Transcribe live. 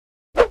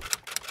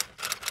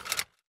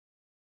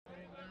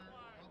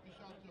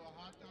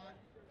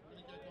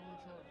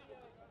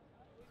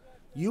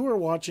You are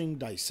watching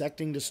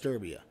Dissecting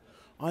Disturbia.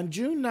 On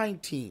June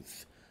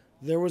 19th,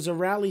 there was a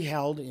rally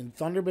held in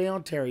Thunder Bay,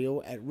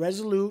 Ontario at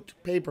Resolute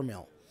Paper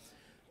Mill.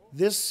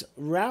 This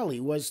rally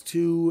was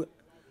to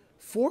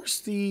force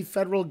the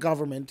federal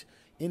government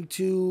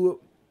into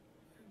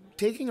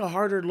taking a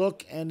harder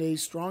look and a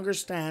stronger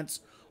stance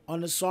on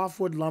the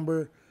softwood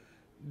lumber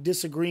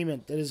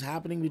disagreement that is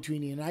happening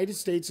between the United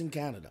States and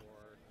Canada.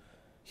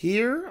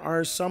 Here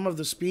are some of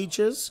the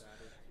speeches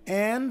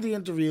and the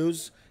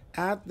interviews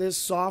at this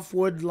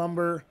softwood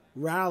lumber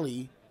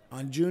rally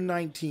on June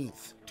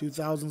 19th,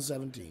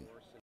 2017.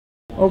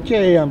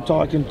 Okay, I'm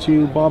talking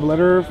to Bob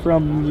Lederer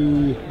from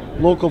the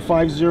local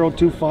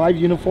 5025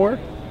 Unifor.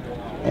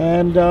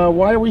 And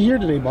why are we here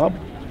today, Bob?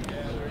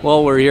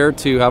 Well, we're here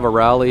to have a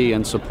rally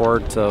in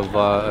support of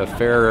a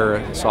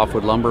fair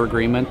softwood lumber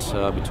agreement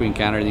between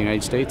Canada and the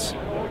United States.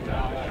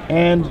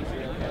 And,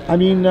 I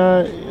mean,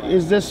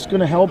 is this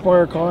going to help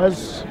our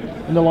cause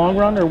in the long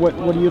run, or what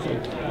do you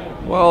think?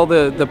 Well,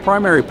 the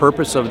primary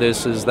purpose of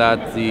this is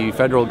that the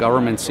federal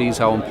government sees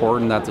how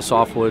important that the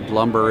softwood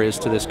lumber is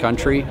to this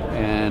country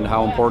and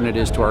how important it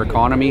is to our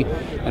economy,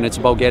 and it's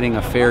about getting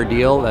a fair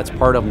deal. That's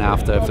part of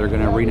NAFTA if they're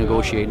going to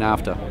renegotiate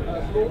NAFTA.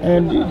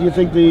 And do you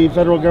think the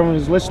federal government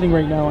is listening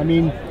right now? I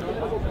mean,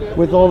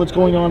 with all that's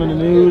going on in the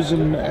news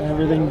and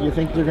everything, do you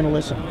think they're going to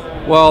listen?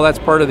 Well, that's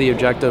part of the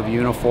objective of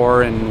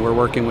Unifor, and we're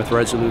working with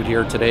Resolute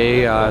here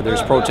today.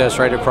 There's protests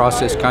right across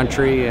this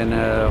country, and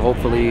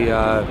hopefully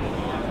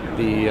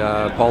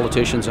the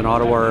politicians in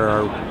Ottawa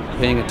are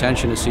paying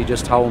attention to see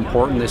just how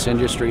important this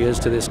industry is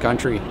to this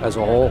country as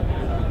a whole.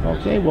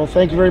 Okay, well,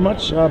 thank you very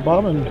much,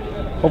 Bob, and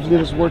hopefully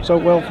this works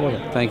out well for you.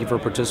 Thank you for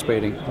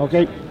participating.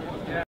 Okay.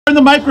 Turn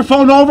the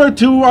microphone over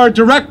to our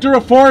Director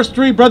of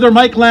Forestry, Brother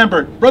Mike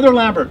Lambert. Brother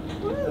Lambert.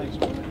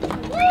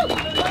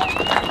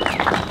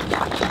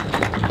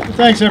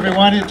 Thanks,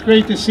 everyone. It's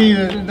great to see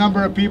the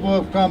number of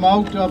people have come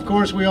out. Of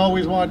course, we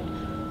always want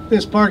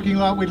this parking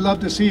lot, we'd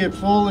love to see it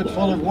full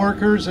of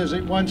workers as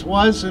it once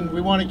was, and we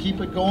want to keep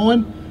it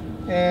going,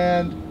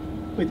 and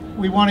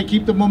we want to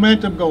keep the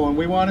momentum going.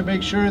 We want to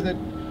make sure that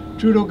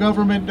Trudeau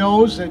government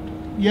knows that,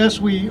 yes,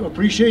 we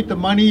appreciate the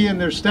money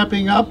and they're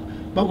stepping up,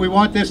 but we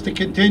want this to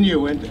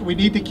continue, and we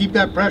need to keep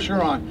that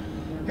pressure on.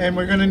 And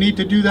we're going to need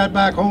to do that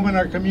back home in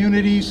our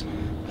communities.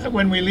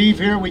 When we leave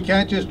here, we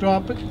can't just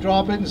drop it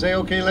and say,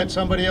 okay, let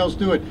somebody else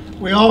do it.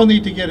 We all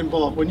need to get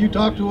involved. When you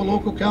talk to a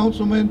local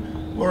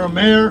councilman or a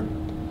mayor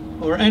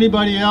or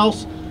anybody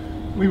else,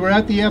 we were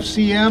at the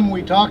FCM,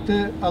 we talked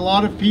to a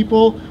lot of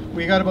people.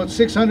 We got about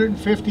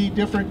 650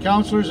 different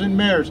councillors and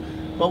mayors,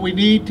 but we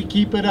need to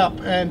keep it up.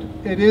 And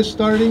it is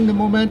starting the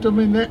momentum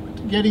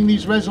in getting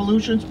these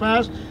resolutions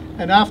passed.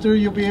 And after,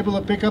 you'll be able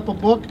to pick up a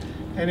book,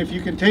 and if you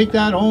can take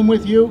that home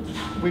with you,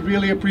 we'd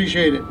really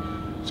appreciate it.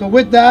 So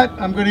with that,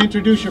 I'm going to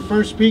introduce your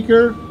first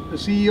speaker, the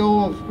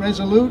CEO of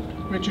Resolute,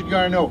 Richard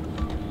Garneau.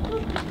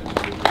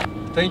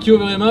 Thank you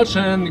very much,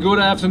 and good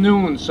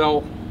afternoon.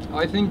 So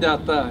I think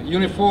that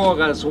Unifor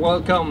has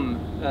welcomed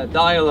a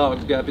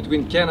dialogue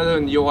between Canada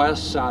and the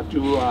US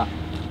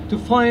to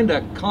find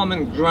a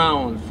common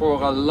ground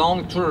for a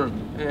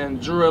long-term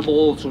and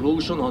durable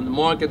solution on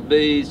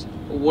market-based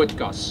wood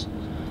costs.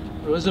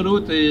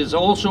 Resolute is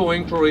also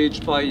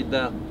encouraged by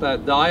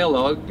that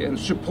dialogue and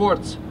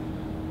supports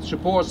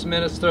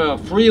Minister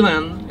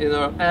Freeland in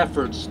her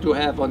efforts to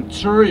have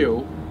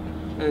Ontario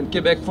and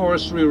Quebec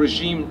forestry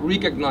regime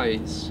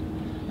recognized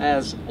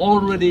as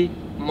already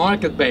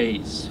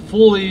market-based,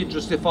 fully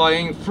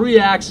justifying free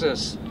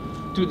access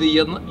to the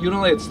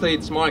United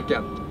States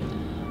market.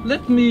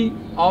 Let me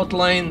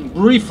outline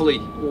briefly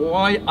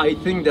why I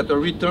think that a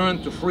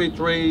return to free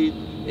trade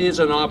is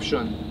an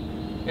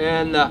option,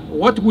 and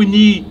what we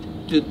need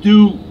to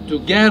do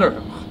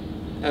together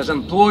as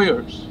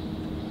employers,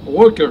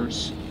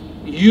 workers,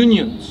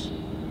 unions,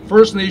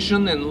 First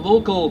Nation and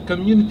local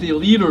community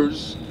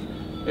leaders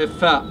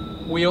if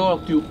we are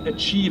to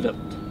achieve it.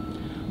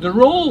 The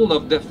role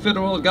of the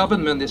federal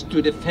government is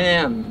to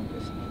defend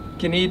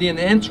Canadian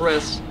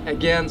interests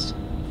against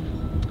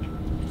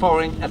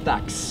foreign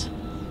attacks,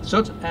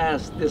 such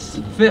as this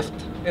fifth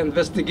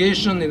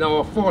investigation in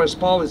our forest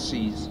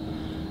policies.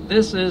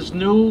 This is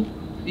no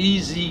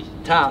easy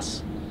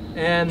task,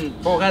 and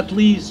for at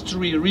least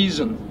three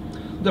reasons.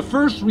 The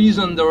first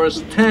reason, there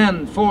is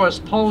 10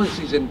 forest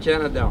policies in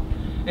Canada,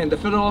 and the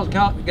federal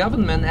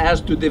government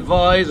has to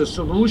devise a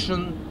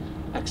solution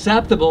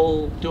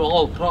acceptable to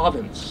all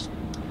provinces.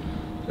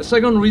 The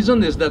second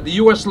reason is that the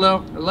U.S.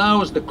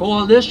 allows the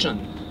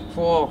Coalition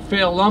for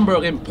Fair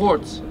Lumber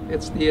Imports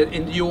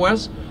in the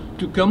U.S.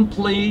 to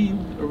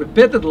complain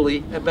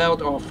repeatedly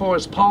about our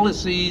forest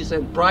policies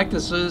and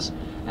practices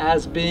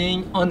as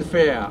being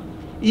unfair,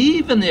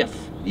 even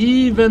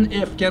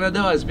if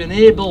Canada has been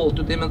able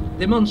to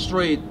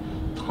demonstrate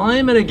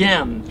time and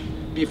again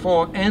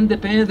before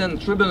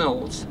independent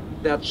tribunals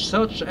that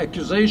such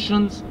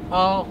accusations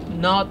are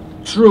not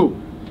true.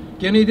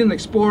 Canadian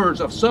exporters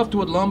of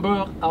softwood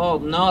lumber are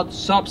not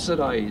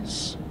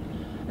subsidized,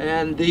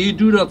 and they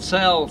do not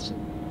sell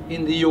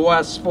in the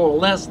US for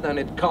less than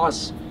it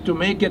costs to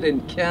make it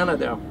in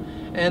Canada.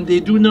 and they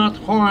do not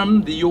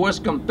harm the U.S.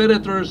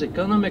 competitors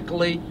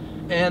economically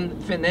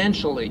and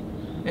financially.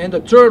 And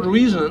the third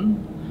reason,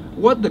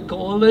 what the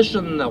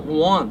coalition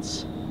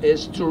wants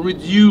is to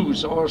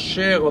reduce our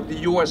share of the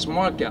U.S.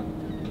 market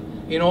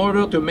in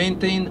order to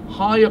maintain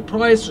higher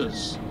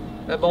prices,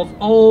 above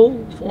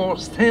all for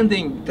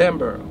standing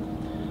timber,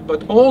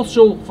 but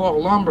also for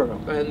lumber.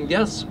 And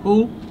guess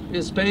who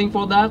is paying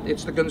for that?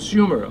 It's the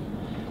consumer.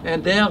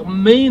 And their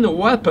main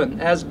weapon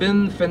has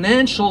been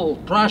financial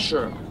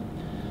pressure.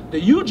 The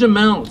huge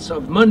amounts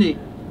of money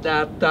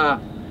that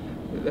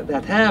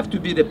have to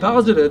be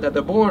deposited at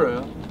the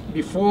border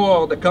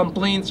before the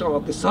complaints are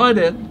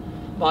decided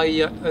by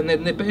an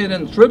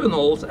independent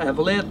tribunals have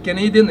led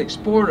Canadian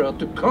exporters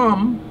to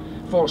come,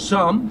 for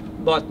some,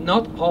 but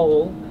not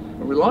all,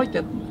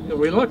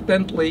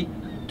 reluctantly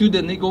to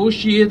the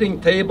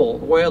negotiating table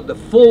where the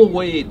full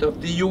weight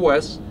of the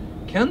U.S.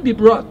 can be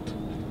brought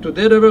to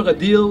deliver a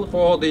deal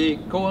for the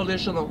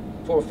Coalition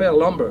for Fair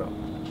Lumber.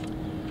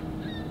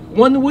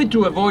 One way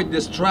to avoid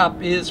this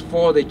trap is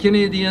for the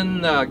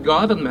Canadian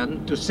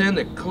government to send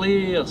a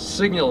clear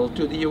signal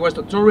to the U.S.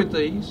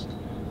 authorities,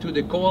 to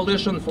the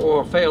Coalition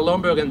for Fair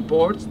Lumber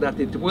Imports, that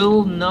it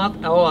will not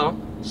allow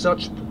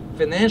such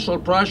financial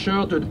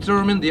pressure to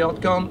determine the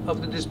outcome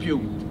of the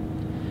dispute.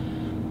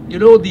 You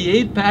know, the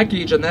aid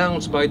package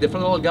announced by the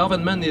federal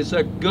government is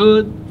a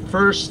good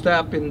first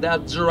step in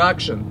that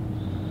direction,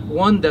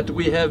 one that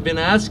we have been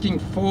asking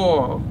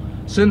for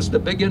since the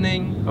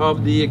beginning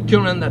of the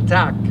current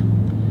attack.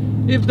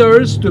 If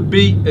there is to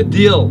be a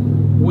deal,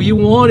 we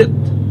want it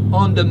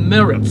on the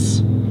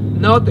merits,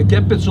 not a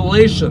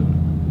capitulation,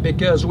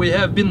 because we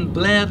have been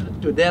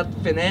bled to death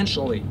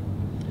financially.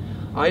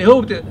 I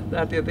hope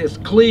that it is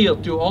clear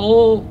to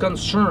all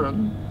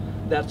concerned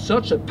that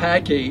such a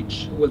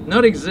package would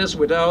not exist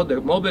without the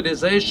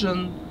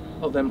mobilization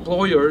of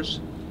employers,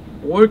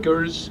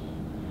 workers,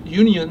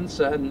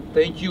 unions, and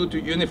thank you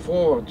to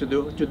Unifor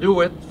to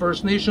do it,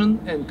 First Nation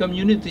and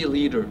community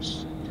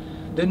leaders.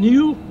 The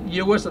new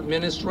U.S.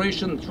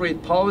 administration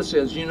trade policy,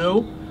 as you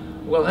know,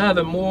 will have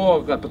a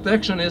more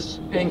protectionist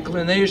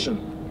inclination.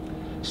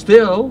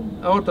 Still,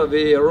 out of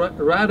a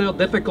rather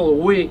difficult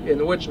way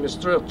in which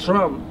Mr.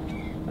 Trump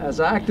has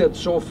acted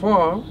so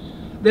far,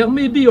 there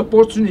may be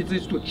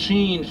opportunities to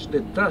change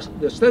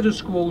the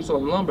status quo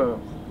on lumber.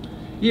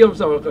 Here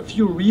are a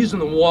few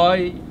reasons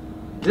why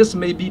this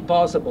may be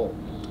possible.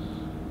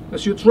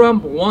 Mr.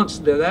 Trump wants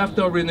the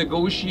NAFTA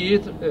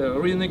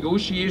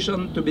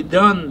renegotiation to be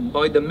done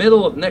by the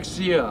middle of next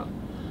year.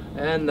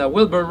 And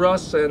Wilbur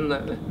Ross and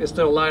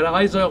Mr.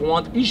 Lighthizer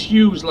want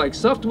issues like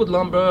softwood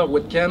lumber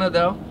with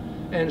Canada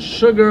and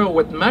sugar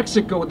with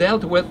Mexico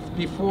dealt with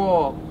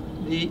before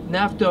the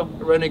NAFTA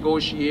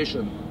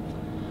renegotiation.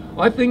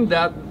 I think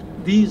that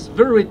these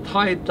very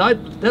tight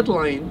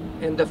deadline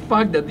and the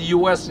fact that the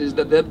U.S. is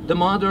the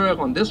demander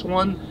on this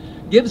one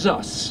gives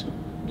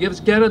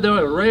Canada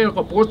a rare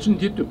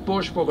opportunity to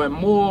push for a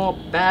more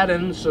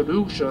balanced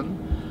solution,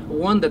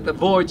 one that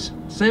avoids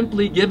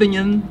simply giving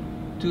in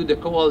to the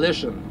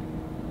coalition.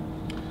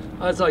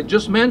 As I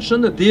just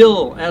mentioned, the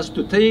deal has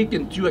to take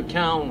into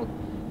account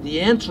the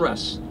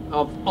interests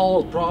of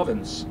all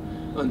provinces.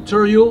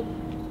 Ontario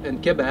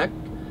and Quebec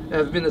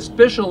have been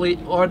especially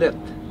hurt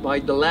by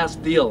the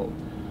last deal,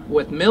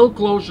 with mill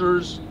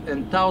closures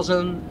and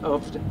thousands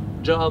of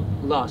job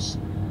loss.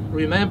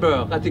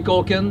 Remember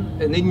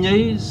Atikokan and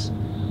Ignace,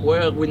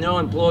 where we now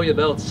employ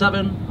about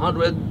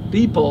 700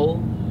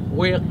 people,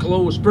 were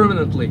closed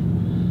permanently.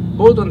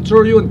 Both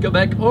Ontario and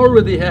Quebec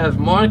already have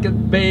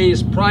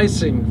market-based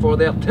pricing for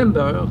their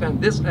timber,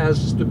 and this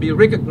has to be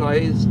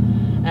recognized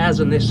as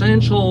an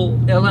essential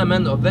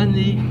element of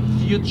any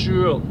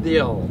future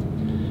deal.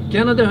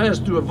 Canada has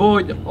to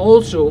avoid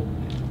also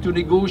to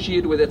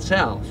negotiate with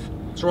itself,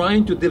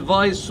 trying to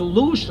devise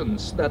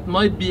solutions that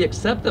might be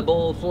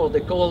acceptable for the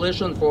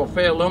Coalition for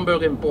Fair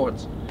Lumber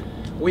Imports.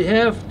 We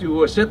have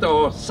to set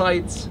our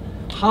sights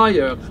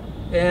higher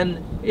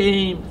and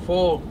aim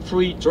for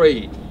free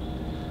trade.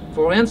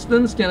 For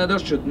instance, Canada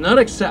should not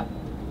accept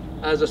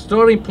as a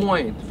starting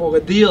point for a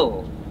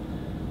deal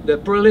the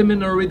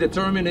preliminary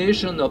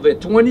determination of a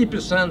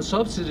 20%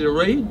 subsidy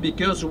rate,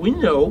 because we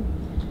know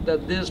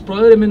that this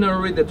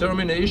preliminary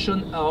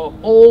determination are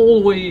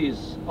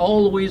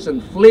always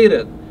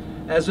inflated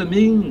as a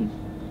means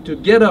to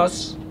get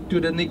us to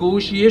the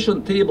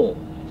negotiation table.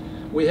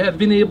 We have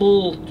been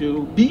able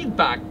to beat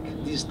back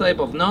this type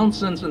of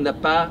nonsense in the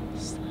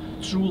past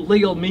through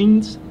legal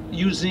means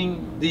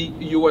using the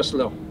U.S.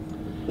 law.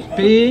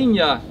 Paying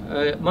a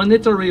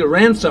monetary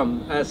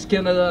ransom, as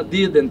Canada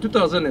did in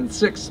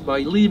 2006 by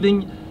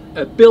leaving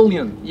 $1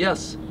 billion,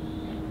 yes,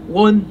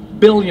 $1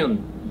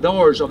 billion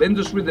of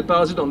industry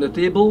deposit on the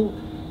table,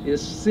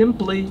 is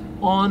simply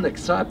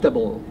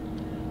unacceptable.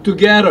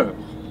 Together,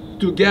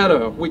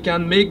 we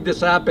can make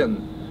this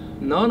happen.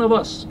 None of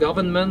us,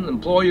 government,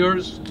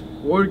 employers,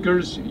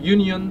 workers,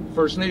 union,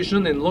 First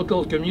Nation, and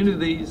local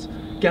communities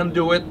can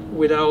do it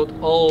without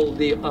all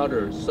the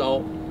others.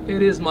 So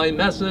it is my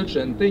message,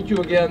 and thank you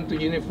again to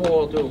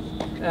Unifor to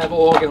have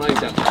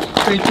organized that.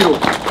 Thank you.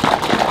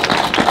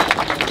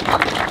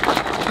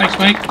 Thanks,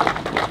 Mike.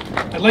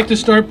 I'd like to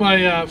start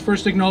by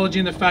first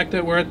acknowledging the fact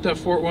that we're at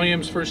Fort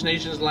Williams First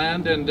Nations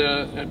land, and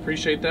I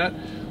appreciate that.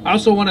 I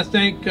also want to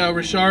thank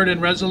Richard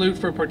and Resolute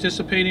for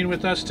participating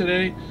with us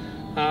today.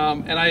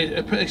 And I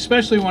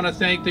especially want to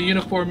thank the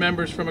Unifor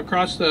members from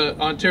across the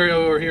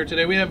Ontario who are here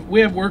today. We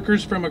have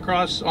workers from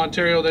across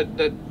Ontario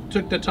that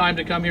took the time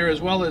to come here,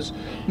 as well as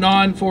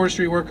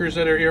non-forestry workers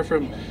that are here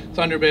from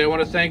Thunder Bay. I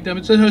want to thank them.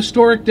 It's a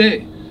historic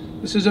day.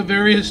 This is a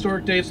very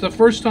historic day. It's the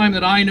first time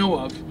that I know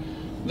of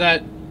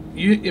that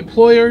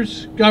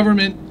employers,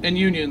 government, and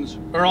unions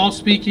are all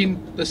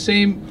speaking the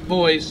same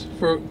voice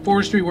for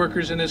forestry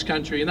workers in this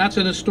country. And that's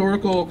an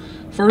historical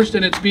first,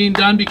 and it's being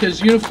done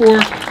because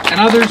Unifor and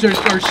others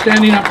are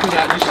standing up for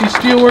that. You see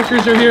steel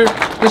workers are here.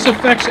 This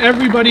affects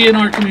everybody in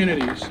our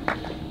communities.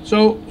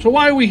 So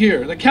why are we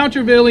here? The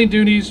countervailing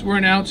duties were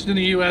announced in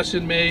the US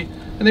in May,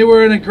 and they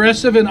were an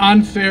aggressive and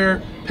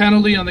unfair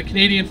penalty on the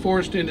Canadian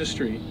forest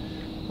industry.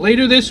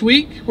 Later this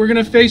week, we're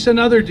going to face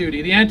another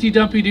duty. The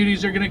anti-dumping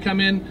duties are going to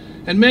come in,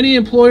 and many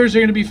employers are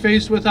going to be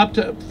faced with up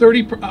to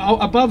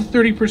above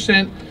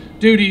 30%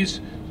 duties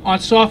on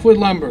softwood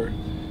lumber.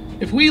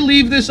 If we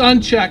leave this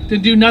unchecked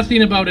and do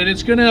nothing about it,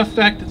 it's going to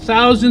affect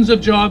thousands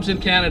of jobs in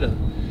Canada.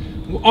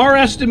 Our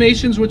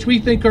estimations, which we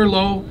think are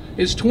low,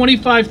 is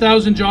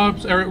 25,000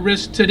 jobs are at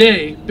risk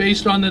today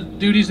based on the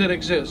duties that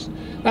exist.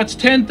 That's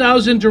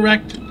 10,000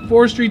 direct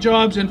forestry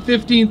jobs and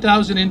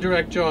 15,000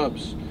 indirect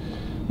jobs.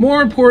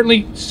 More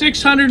importantly,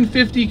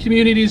 650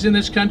 communities in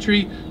this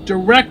country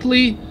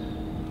directly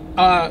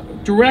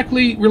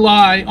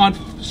rely on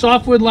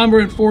softwood lumber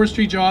and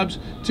forestry jobs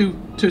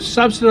to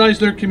subsidize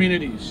their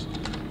communities.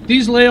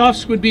 These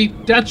layoffs would be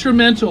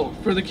detrimental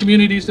for the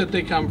communities that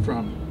they come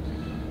from.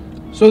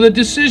 So the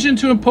decision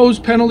to impose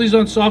penalties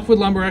on softwood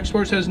lumber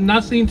exports has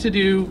nothing to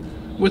do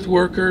with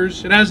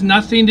workers. It has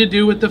nothing to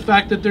do with the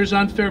fact that there's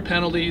unfair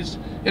penalties.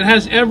 It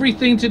has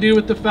everything to do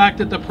with the fact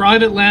that the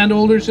private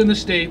landowners in the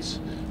States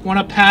want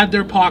to pad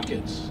their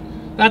pockets.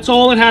 That's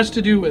all it has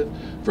to do with.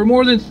 For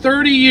more than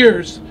 30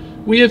 years,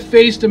 we have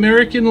faced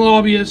American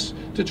lobbyists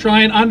to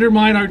try and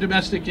undermine our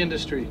domestic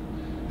industry.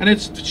 And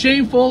it's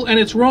shameful and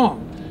it's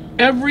wrong.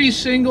 Every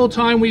single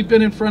time we've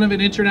been in front of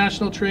an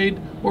international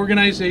trade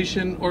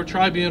organization or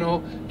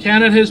tribunal,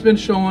 Canada has been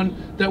shown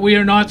that we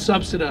are not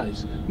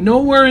subsidized.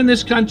 Nowhere in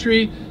this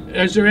country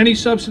is there any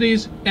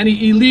subsidies,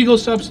 any illegal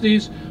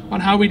subsidies on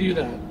how we do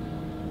that.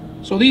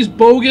 So these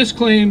bogus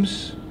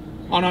claims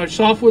on our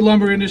softwood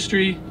lumber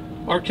industry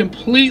are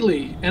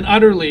completely and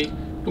utterly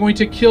going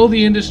to kill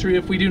the industry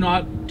if we do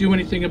not do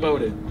anything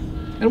about it.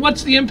 And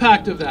what's the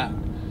impact of that?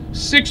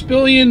 $6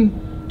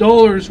 billion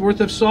worth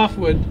of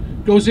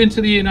softwood goes into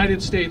the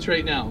United States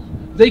right now.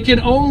 They can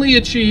only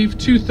achieve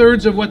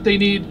 2/3 of what they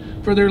need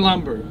for their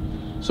lumber.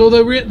 So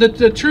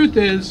the truth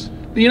is,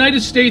 the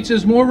United States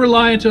is more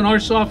reliant on our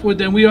softwood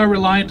than we are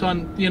reliant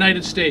on the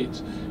United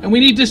States. And we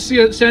need to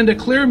send a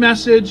clear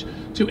message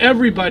to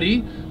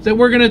everybody that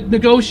we're going to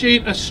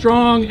negotiate a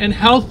strong and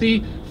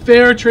healthy,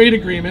 fair trade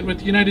agreement with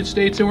the United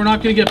States, and we're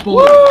not going to get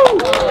bullied.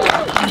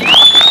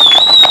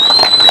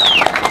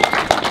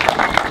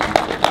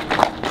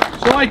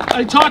 So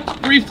I talked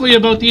briefly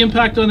about the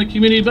impact on the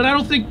community, but I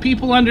don't think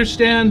people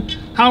understand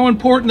how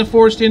important the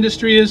forest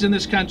industry is in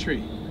this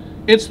country.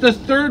 It's the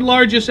third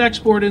largest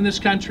export in this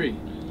country,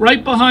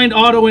 right behind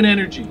auto and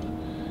energy.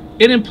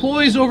 It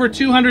employs over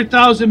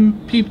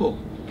 200,000 people,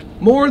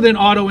 more than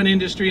auto and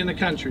industry in the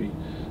country.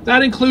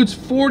 That includes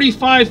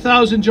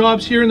 45,000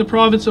 jobs here in the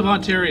province of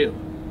Ontario.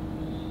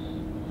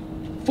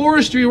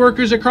 Forestry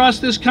workers across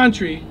this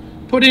country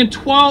put in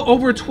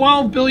over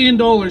 $12 billion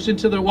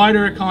into the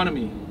wider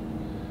economy.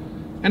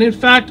 And in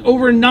fact,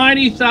 over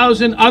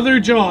 90,000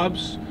 other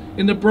jobs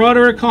in the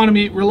broader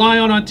economy rely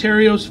on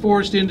Ontario's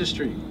forest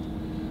industry.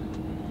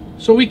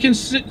 So we can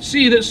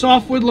see that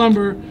softwood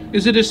lumber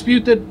is a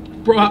dispute that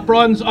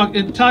broadens our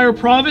entire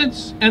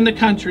province and the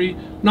country,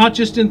 not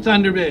just in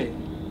Thunder Bay.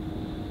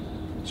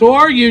 So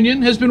our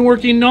union has been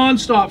working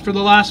non-stop for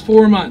the last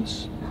 4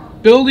 months,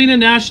 building a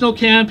national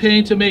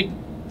campaign to make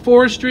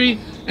forestry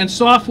and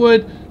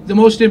softwood the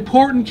most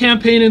important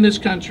campaign in this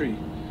country.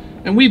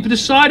 And we've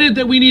decided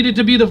that we needed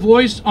to be the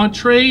voice on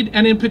trade,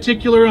 and in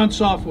particular on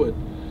softwood.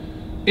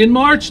 In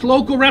March,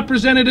 local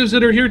representatives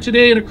that are here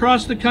today and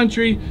across the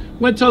country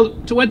went to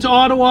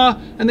Ottawa,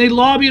 and they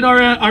lobbied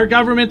our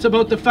government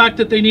about the fact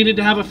that they needed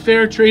to have a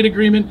fair trade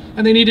agreement,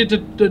 and they needed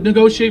to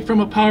negotiate from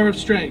a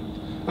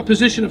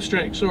position of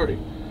strength, sorry.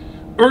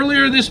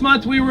 Earlier this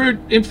month, we were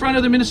in front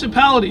of the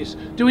municipalities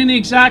doing the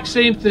exact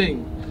same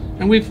thing.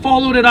 And we've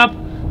followed it up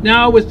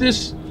now with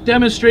this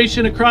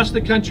demonstration across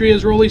the country.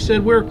 As Rolly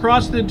said, we're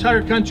across the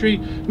entire country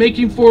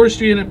making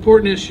forestry an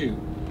important issue.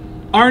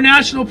 Our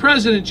national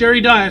president,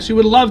 Jerry Dias, who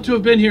would love to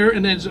have been here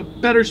and is a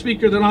better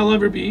speaker than I'll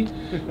ever be,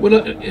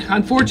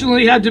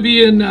 unfortunately had to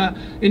be in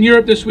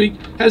Europe this week,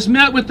 has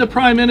met with the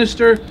Prime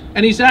Minister,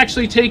 and he's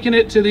actually taken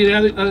it to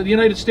the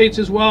United States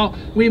as well.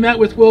 We met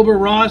with Wilbur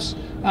Ross,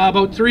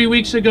 about 3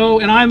 weeks ago,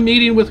 and I'm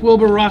meeting with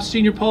Wilbur Ross,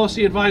 Senior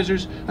Policy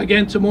Advisors,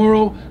 again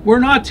tomorrow. We're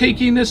not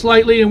taking this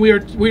lightly, and we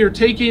are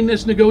taking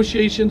this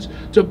negotiations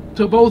to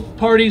both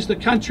parties, the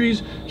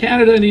countries,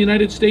 Canada and the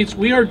United States.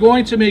 We are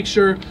going to make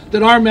sure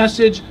that our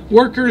message,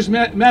 workers'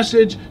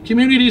 message,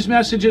 communities'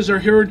 messages are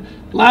heard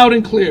loud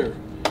and clear.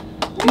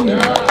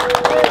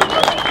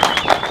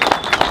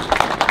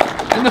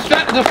 And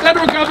the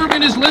federal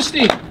government is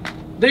listening.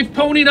 They've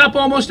ponied up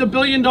almost $1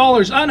 billion,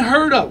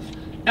 unheard of.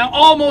 Now,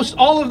 almost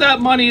all of that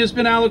money has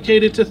been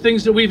allocated to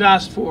things that we've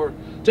asked for,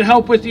 to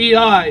help with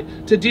EI,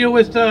 to deal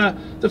with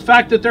the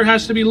fact that there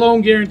has to be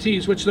loan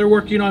guarantees, which they're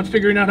working on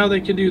figuring out how they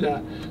can do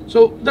that.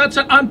 So that's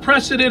an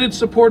unprecedented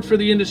support for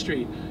the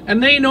industry.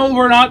 And they know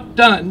we're not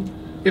done.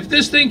 If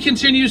this thing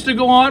continues to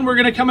go on, we're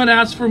going to come and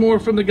ask for more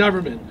from the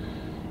government.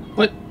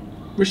 But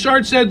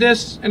Richard said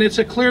this, and it's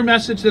a clear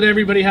message that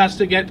everybody has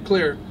to get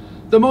clear.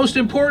 The most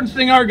important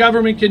thing our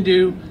government can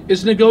do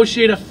is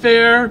negotiate a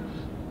fair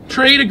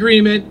trade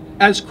agreement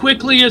as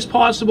quickly as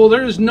possible.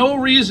 There is no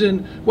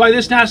reason why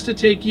this has to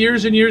take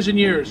years and years and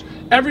years.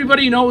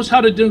 Everybody knows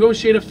how to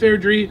negotiate a fair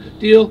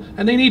deal,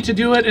 and they need to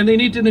do it, and they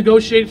need to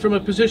negotiate from a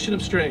position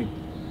of strength.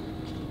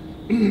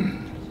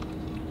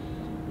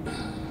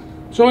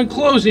 So in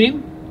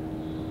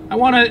closing, I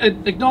want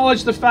to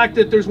acknowledge the fact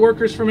that there's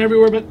workers from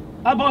everywhere, but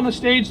up on the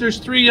stage there's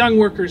 3 young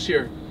workers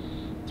here.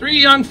 3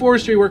 young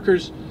forestry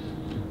workers.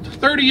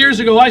 30 years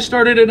ago I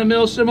started in a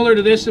mill similar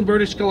to this in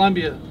British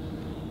Columbia.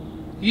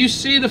 You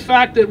see the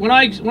fact that when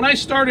I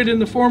started in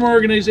the former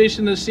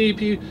organization, the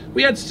CEP,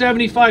 we had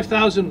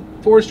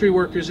 75,000 forestry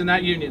workers in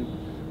that union.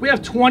 We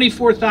have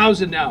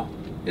 24,000 now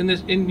in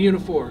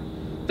Unifor.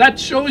 That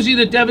shows you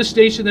the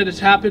devastation that has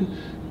happened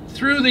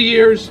through the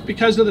years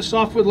because of the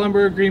softwood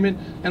lumber agreement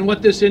and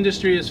what this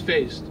industry has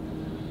faced.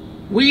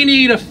 We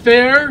need a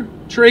fair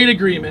trade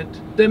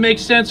agreement that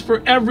makes sense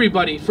for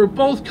everybody, for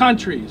both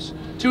countries,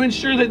 to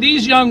ensure that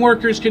these young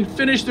workers can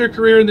finish their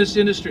career in this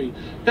industry,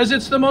 because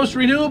it's the most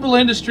renewable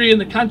industry in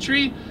the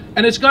country,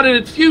 and it's got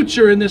a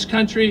future in this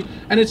country,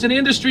 and it's an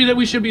industry that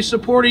we should be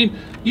supporting.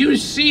 You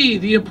see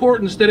the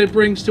importance that it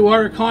brings to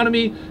our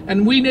economy,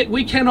 and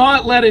we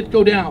cannot let it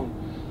go down.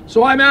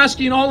 So I'm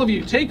asking all of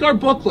you, take our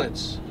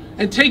booklets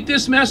and take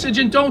this message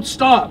and don't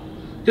stop,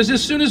 because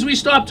as soon as we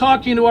stop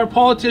talking to our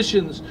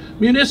politicians,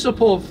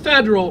 municipal,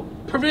 federal,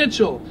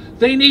 provincial,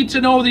 they need to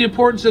know the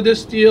importance of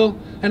this deal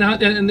and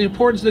the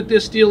importance that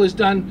this deal is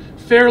done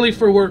fairly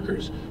for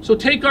workers. So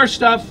take our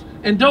stuff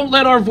and don't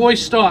let our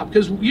voice stop,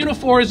 because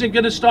Unifor isn't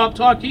going to stop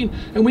talking,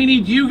 and we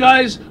need you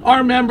guys,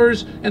 our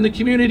members, and the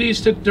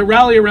communities to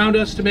rally around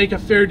us to make a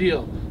fair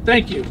deal.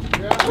 Thank you.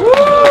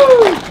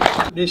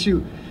 An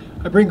issue.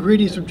 I bring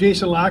greetings from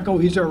Jason Lacko.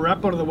 He's our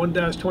rep out of the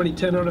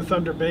 1-2010 out of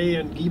Thunder Bay,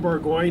 and Guy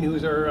Bourgoin,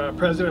 who's our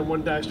president of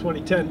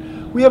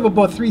 1-2010. We have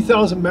about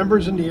 3,000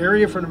 members in the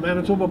area from the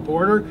Manitoba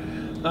border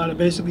to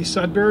basically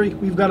Sudbury.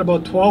 We've got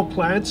about 12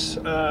 plants,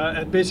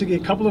 and basically a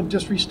couple of them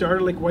just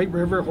restarted, like White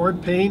River,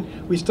 Horde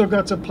Payne. We still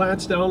got some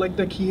plants down like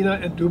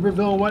Nakina and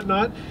Duberville and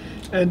whatnot.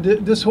 And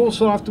this whole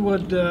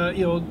softwood,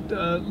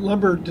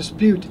 lumber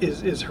dispute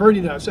is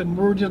hurting us, and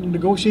we're in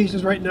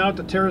negotiations right now at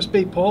the Thunder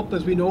Bay Pulp.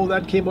 As we know,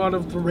 that came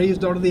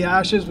raised out of the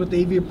ashes with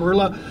Avia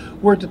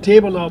Burla. We're at the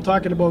table now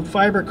talking about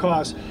fiber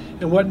costs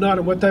and whatnot,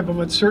 and what type of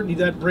uncertainty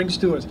that brings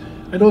to us.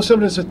 I know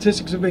some of the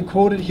statistics have been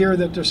quoted here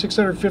that there's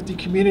 650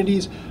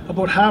 communities.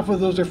 About half of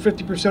those are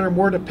 50% or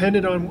more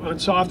dependent on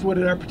softwood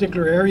in our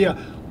particular area.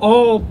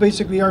 All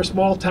basically our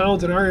small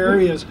towns and our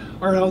areas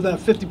are out of that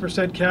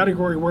 50%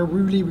 category where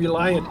we're really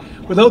reliant.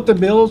 Without the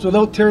mills,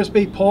 without Thunder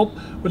Bay Pulp,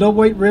 without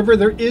White River,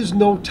 there is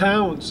no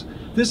towns.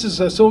 This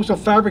is a social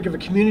fabric of a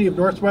community of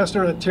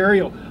northwestern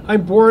Ontario.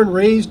 I'm born and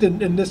raised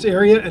in this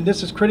area, and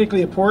this is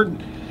critically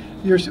important.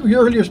 Your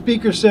earlier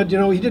speaker said,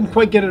 he didn't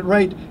quite get it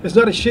right. It's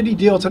not a shitty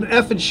deal, it's an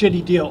effing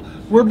shitty deal.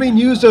 We're being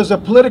used as a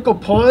political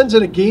pawns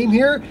in a game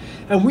here,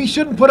 and we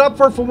shouldn't put up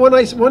for it for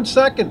 1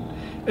 second.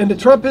 And the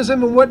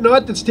Trumpism and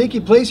whatnot that's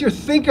taking place here,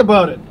 think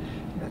about it.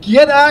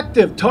 Get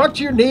active, talk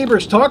to your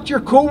neighbors, talk to your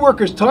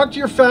co-workers, talk to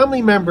your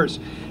family members,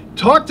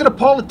 talk to the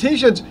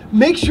politicians,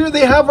 make sure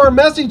they have our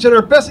message and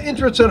our best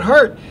interests at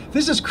heart.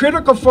 This is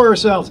critical for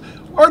ourselves.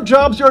 Our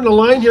jobs are on the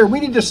line here. We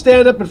need to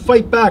stand up and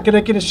fight back. And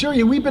I can assure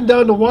you, we've been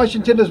down to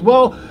Washington as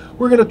well.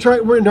 We're going to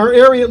try, we're in our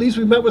area, at least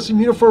we met with some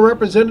Unifor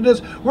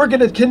representatives. We're going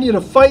to continue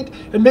to fight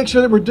and make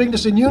sure that we're doing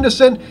this in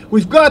unison.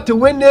 We've got to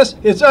win this.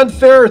 It's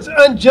unfair, it's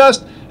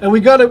unjust, and we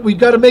got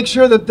to make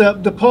sure that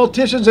the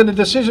politicians and the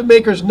decision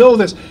makers know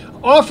this.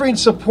 Offering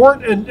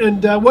support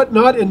and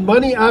whatnot and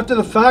money after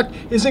the fact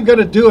isn't going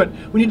to do it.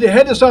 We need to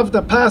head this off at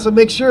the pass and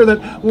make sure that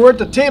when we're at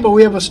the table,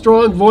 we have a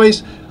strong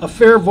voice, a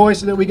fair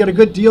voice, and that we get a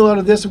good deal out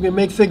of this and we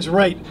make things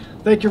right.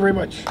 Thank you very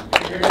much.